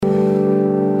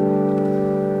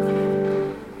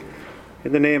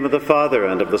In the name of the Father,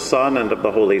 and of the Son, and of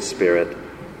the Holy Spirit.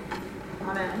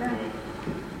 Amen.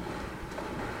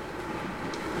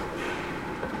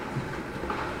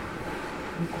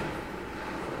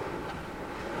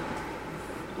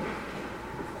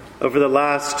 Over the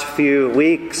last few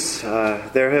weeks,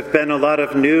 there have been a lot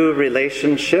of new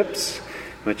relationships,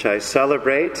 which I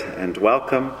celebrate and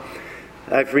welcome.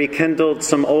 I've rekindled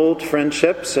some old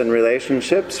friendships and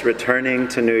relationships returning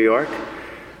to New York.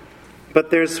 But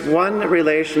there's one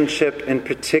relationship in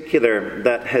particular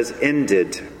that has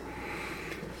ended.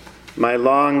 My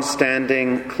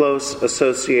long-standing close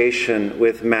association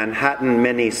with Manhattan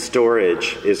Mini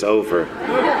Storage is over.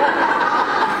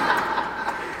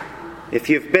 If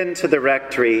you've been to the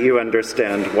rectory, you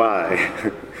understand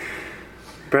why.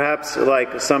 Perhaps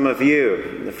like some of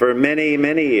you, for many,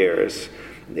 many years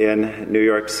in New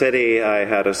York City, I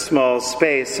had a small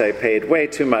space I paid way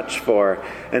too much for,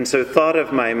 and so thought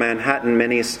of my Manhattan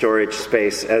Mini Storage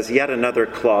space as yet another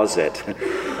closet,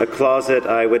 a closet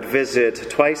I would visit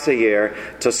twice a year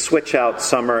to switch out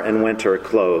summer and winter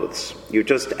clothes. You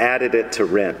just added it to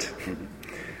rent.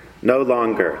 No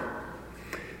longer.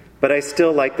 But I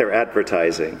still like their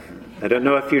advertising. I don't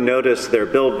know if you notice their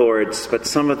billboards, but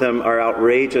some of them are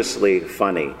outrageously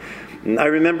funny. I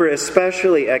remember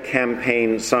especially a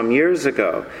campaign some years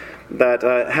ago that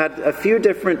had a few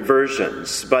different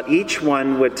versions, but each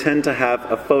one would tend to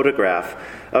have a photograph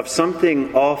of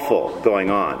something awful going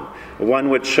on. One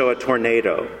would show a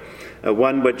tornado.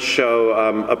 One would show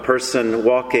a person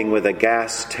walking with a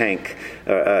gas tank,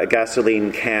 a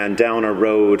gasoline can down a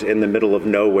road in the middle of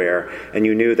nowhere, and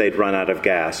you knew they'd run out of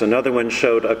gas. Another one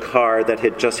showed a car that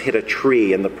had just hit a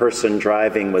tree, and the person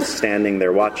driving was standing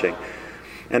there watching.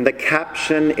 And the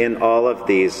caption in all of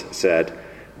these said,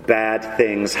 "Bad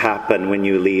things happen when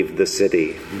you leave the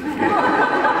city."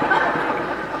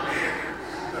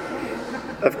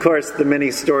 Of course, the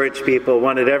mini storage people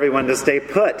wanted everyone to stay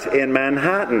put in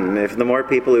Manhattan. If the more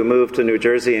people who move to New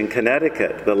Jersey and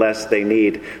Connecticut, the less they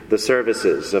need the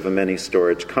services of a mini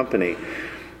storage company.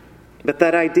 But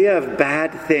that idea of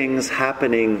bad things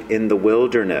happening in the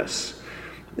wilderness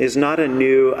is not a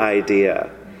new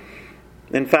idea.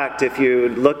 In fact, if you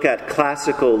look at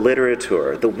classical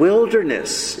literature, the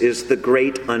wilderness is the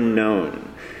great unknown.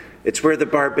 It's where the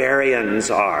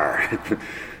barbarians are.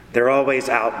 They're always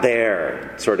out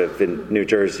there, sort of in New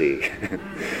Jersey.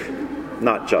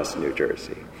 Not just New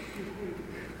Jersey.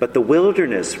 But the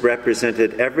wilderness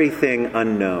represented everything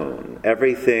unknown,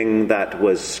 everything that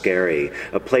was scary,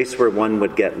 a place where one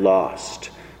would get lost,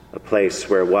 a place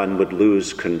where one would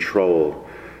lose control.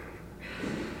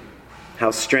 How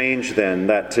strange, then,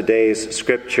 that today's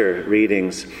scripture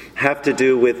readings have to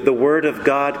do with the Word of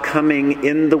God coming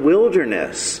in the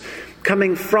wilderness,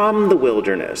 coming from the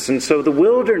wilderness. And so the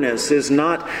wilderness is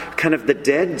not kind of the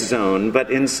dead zone,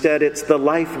 but instead it's the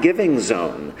life-giving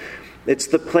zone. It's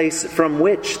the place from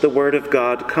which the Word of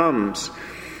God comes.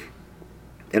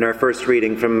 In our first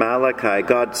reading from Malachi,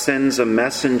 God sends a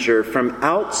messenger from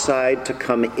outside to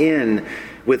come in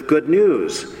with good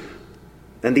news.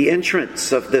 And the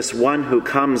entrance of this one who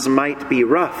comes might be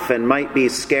rough and might be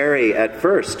scary at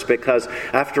first, because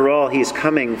after all, he's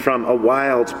coming from a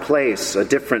wild place, a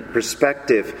different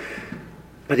perspective.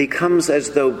 But he comes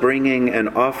as though bringing an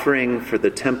offering for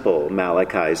the temple,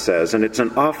 Malachi says. And it's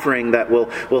an offering that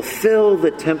will fill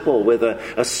the temple with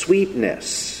a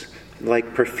sweetness,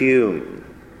 like perfume,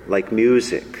 like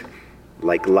music,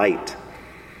 like light.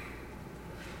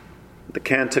 The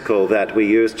canticle that we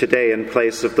use today in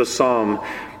place of the psalm,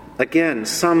 again,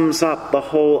 sums up the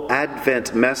whole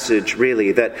Advent message,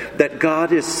 really, that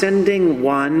God is sending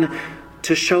one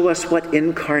to show us what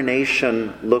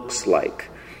incarnation looks like.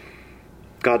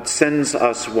 God sends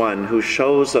us one who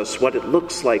shows us what it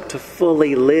looks like to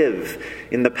fully live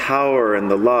in the power and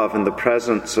the love and the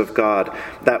presence of God.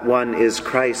 That one is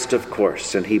Christ, of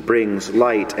course, and he brings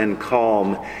light and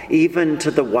calm even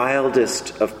to the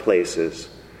wildest of places.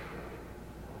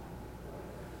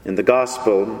 In the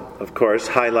Gospel, of course,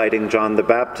 highlighting John the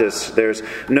Baptist, there's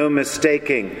no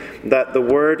mistaking that the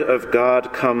Word of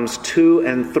God comes to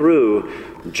and through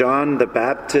John the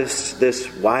Baptist,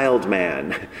 this wild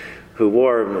man who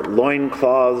wore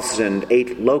loincloths and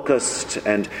ate locusts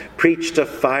and preached a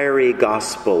fiery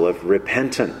gospel of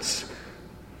repentance.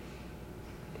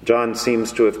 John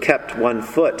seems to have kept one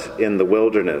foot in the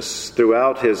wilderness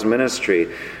throughout his ministry.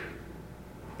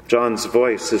 John's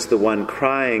voice is the one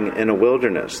crying in a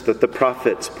wilderness that the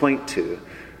prophets point to,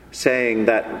 saying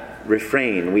that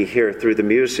refrain we hear through the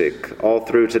music all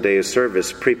through today's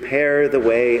service, "Prepare the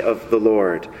way of the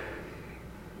Lord."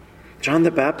 John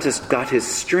the Baptist got his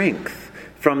strength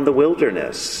from the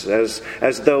wilderness, as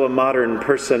though a modern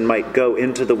person might go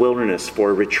into the wilderness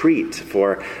for retreat,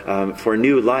 for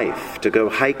new life, to go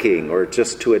hiking or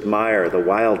just to admire the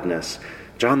wildness.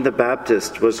 John the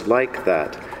Baptist was like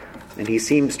that, and he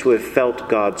seems to have felt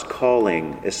God's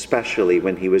calling, especially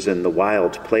when he was in the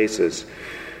wild places.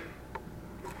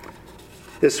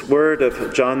 This word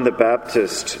of John the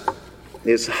Baptist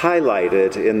is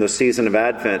highlighted in the season of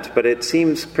Advent, but it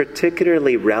seems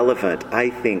particularly relevant,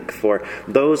 I think, for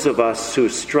those of us who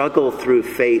struggle through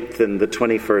faith in the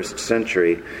 21st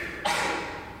century,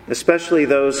 especially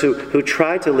those who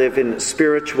try to live in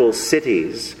spiritual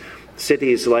cities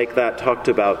like that talked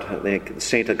about like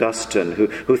St. Augustine,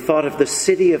 who thought of the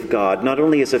city of God not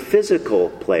only as a physical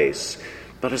place,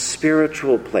 but a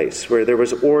spiritual place where there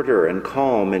was order and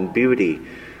calm and beauty.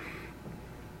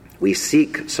 We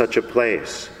seek such a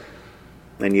place,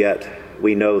 and yet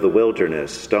we know the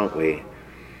wilderness, don't we?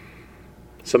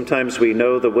 Sometimes we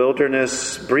know the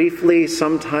wilderness briefly,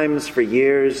 sometimes for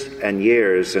years and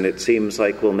years, and it seems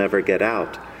like we'll never get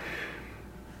out.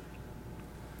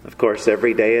 Of course,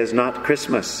 every day is not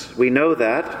Christmas. We know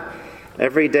that.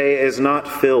 Every day is not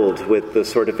filled with the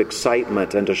sort of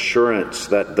excitement and assurance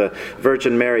that the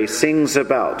Virgin Mary sings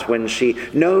about when she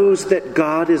knows that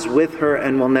God is with her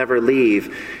and will never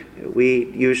leave.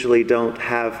 We usually don't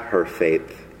have her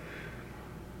faith.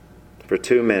 For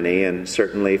too many, and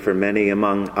certainly for many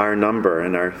among our number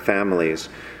and our families,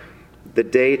 the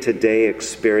day-to-day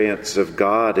experience of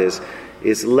God is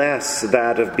less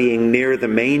that of being near the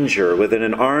manger within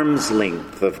an arm's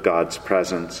length of God's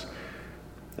presence,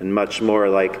 and much more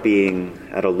like being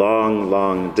at a long,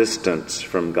 long distance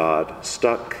from God,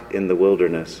 stuck in the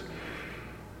wilderness.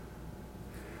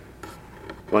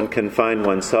 One can find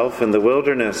oneself in the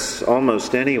wilderness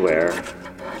almost anywhere.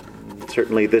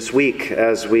 Certainly this week,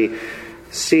 as we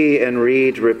see and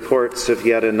read reports of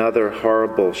yet another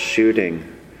horrible shooting,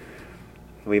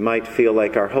 we might feel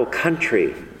like our whole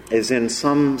country is in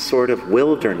some sort of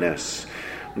wilderness.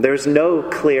 There's no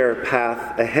clear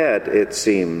path ahead, it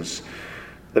seems.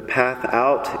 The path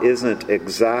out isn't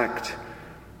exact.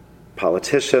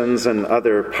 Politicians and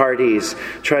other parties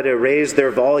try to raise their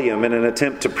volume in an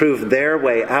attempt to prove their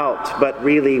way out, but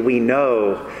really we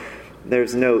know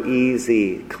there's no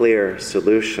easy, clear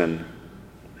solution,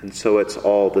 and so it's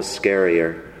all the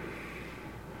scarier.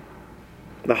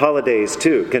 The holidays,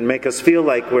 too, can make us feel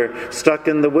like we're stuck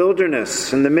in the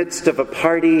wilderness, in the midst of a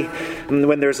party,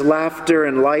 when there's laughter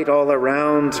and light all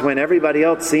around, when everybody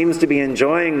else seems to be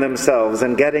enjoying themselves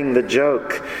and getting the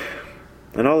joke.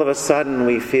 And all of a sudden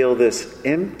we feel this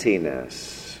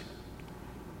emptiness.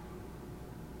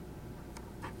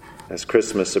 As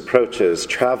Christmas approaches,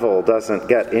 travel doesn't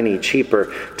get any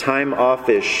cheaper. Time off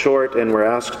is short, and we're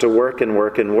asked to work and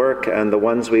work and work, and the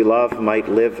ones we love might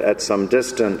live at some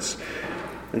distance.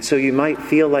 And so you might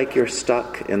feel like you're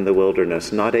stuck in the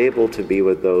wilderness, not able to be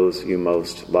with those you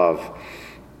most love.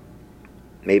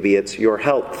 Maybe it's your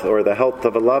health or the health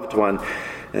of a loved one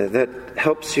that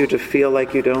helps you to feel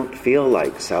like you don't feel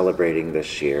like celebrating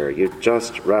this year. You'd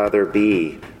just rather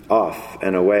be off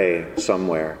and away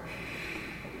somewhere.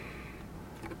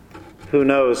 Who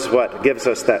knows what gives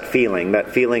us that feeling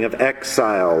of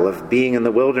exile, of being in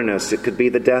the wilderness. It could be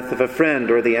the death of a friend,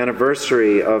 or the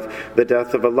anniversary of the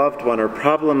death of a loved one, or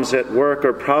problems at work,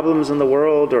 or problems in the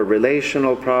world, or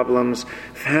relational problems,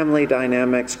 family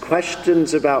dynamics,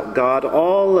 questions about God.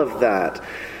 All of that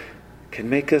can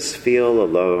make us feel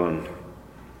alone.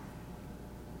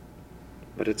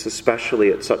 But it's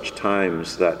especially at such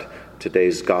times that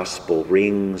today's gospel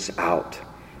rings out,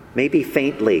 maybe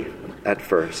faintly at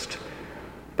first,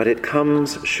 but it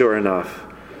comes sure enough.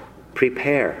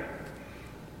 Prepare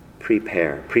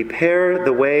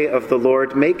the way of the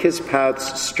Lord. Make his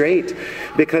paths straight,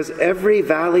 because every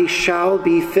valley shall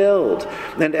be filled,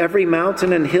 and every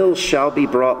mountain and hill shall be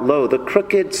brought low. The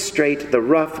crooked straight, the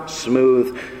rough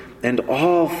smooth, and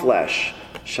all flesh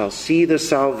shall see the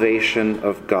salvation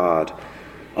of God.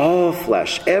 All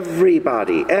flesh,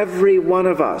 everybody, every one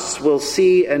of us will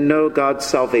see and know God's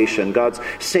salvation, God's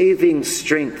saving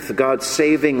strength, God's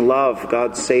saving love,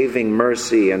 God's saving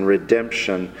mercy and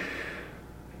redemption.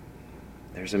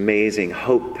 There's amazing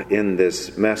hope in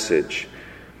this message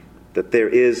that there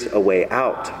is a way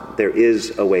out, there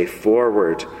is a way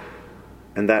forward,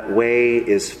 and that way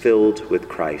is filled with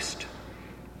Christ.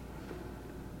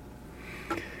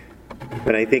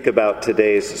 When I think about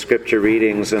today's scripture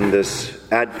readings and this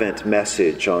Advent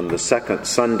message on the second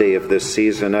Sunday of this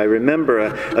season, I remember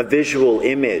a visual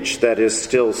image that is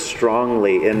still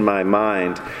strongly in my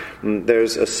mind.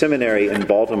 There's a seminary in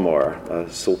Baltimore, a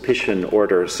Sulpician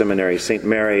order seminary, St.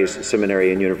 Mary's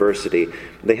Seminary and University.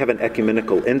 They have an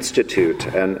ecumenical institute,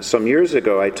 and some years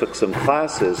ago I took some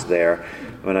classes there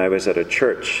when I was at a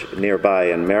church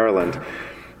nearby in Maryland.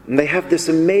 And they have this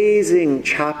amazing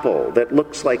chapel that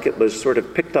looks like it was sort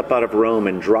of picked up out of Rome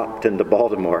and dropped into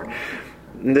Baltimore.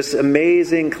 And this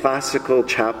amazing classical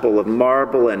chapel of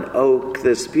marble and oak,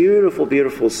 this beautiful,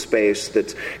 beautiful space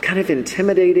that's kind of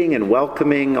intimidating and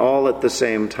welcoming all at the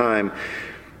same time.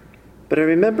 But I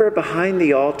remember behind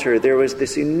the altar there was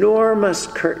this enormous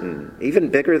curtain, even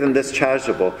bigger than this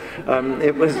chasuble.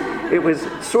 It was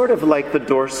sort of like the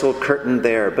dorsal curtain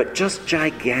there, but just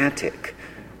gigantic.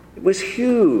 It was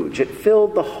huge. It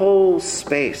filled the whole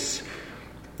space.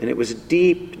 And it was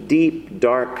deep, deep,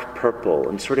 dark purple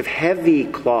and sort of heavy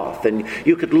cloth. And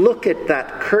you could look at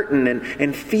that curtain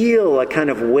and feel a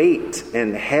kind of weight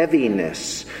and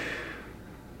heaviness.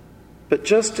 But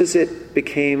just as it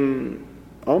became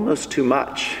almost too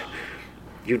much,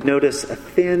 you'd notice a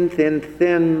thin, thin,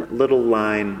 thin little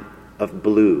line of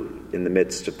blue in the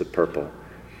midst of the purple.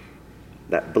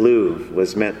 That blue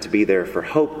was meant to be there for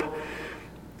hope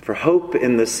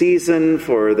in the season,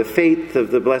 for the faith of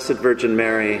the Blessed Virgin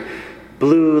Mary,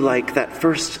 blue like that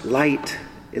first light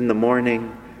in the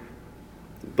morning,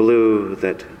 blue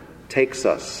that takes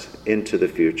us into the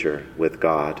future with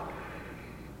God.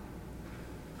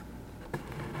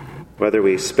 Whether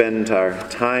we spend our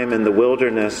time in the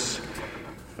wilderness,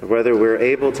 or whether we're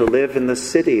able to live in the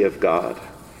city of God,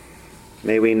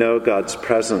 may we know God's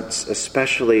presence,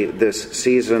 especially this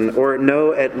season, or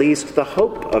know at least the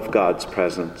hope of God's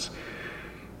presence.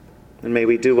 And may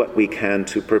we do what we can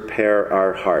to prepare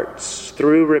our hearts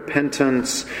through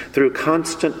repentance, through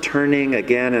constant turning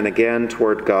again and again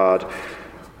toward God,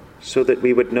 so that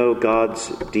we would know God's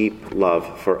deep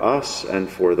love for us and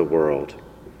for the world.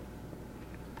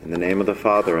 In the name of the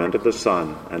Father, and of the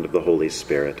Son, and of the Holy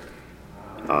Spirit.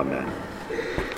 Amen.